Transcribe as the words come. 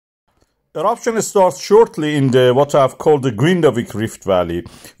Eruption starts shortly in what I've called the Grindavík Rift Valley.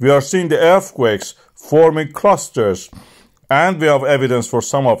 We are seeing the earthquakes forming clusters, and we have evidence for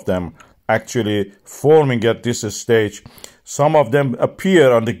some of them actually forming at this stage. Some of them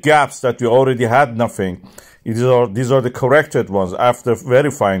appear on the gaps that we already had nothing. These are the corrected ones. After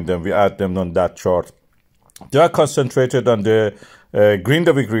verifying them, we add them on that chart. They are concentrated on the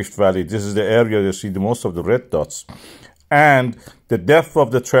Grindavík Rift Valley. This is the area you see the most of the red dots. And the depth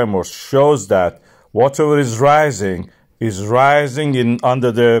of the tremors shows that whatever is rising in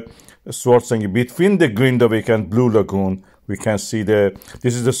under the Sundhnúka, between the Grindavík and Blue Lagoon. We can see this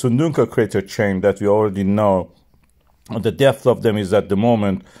is the Sundhnúka crater chain that we already know. And the depth of them is at the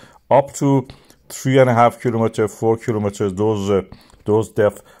moment up to 3.5 kilometers, 4 kilometers, those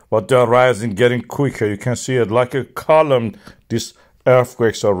depths. But they are rising, getting quicker. You can see it like a column. These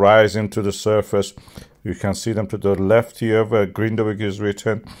earthquakes are rising to the surface. You can see them to the left here where Grindavík is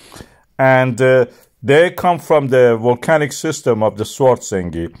written. And they come from the volcanic system of the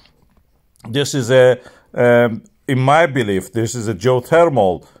Sundhnúka. This is in my belief, this is a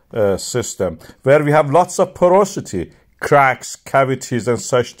geothermal system where we have lots of porosity, cracks, cavities, and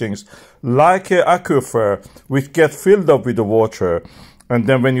such things, like an aquifer, which get filled up with the water. And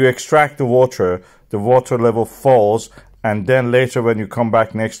then when you extract the water level falls. And then later when you come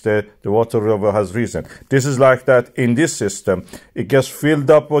back next day, the water level has risen. This is like that in this system. It gets filled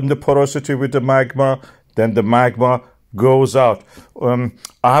up on the porosity with the magma, then the magma goes out. I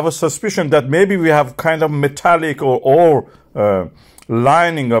have a suspicion that maybe we have kind of metallic or ore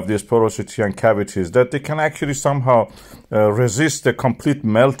lining of this porosity and cavities, that they can actually somehow resist the complete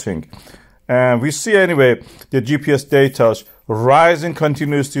melting. And we see anyway the GPS data rising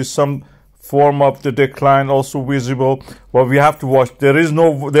continuously, some form of the decline also visible, but we have to watch. There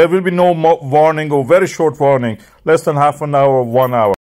will be no warning or very short warning, less than half an hour or 1 hour.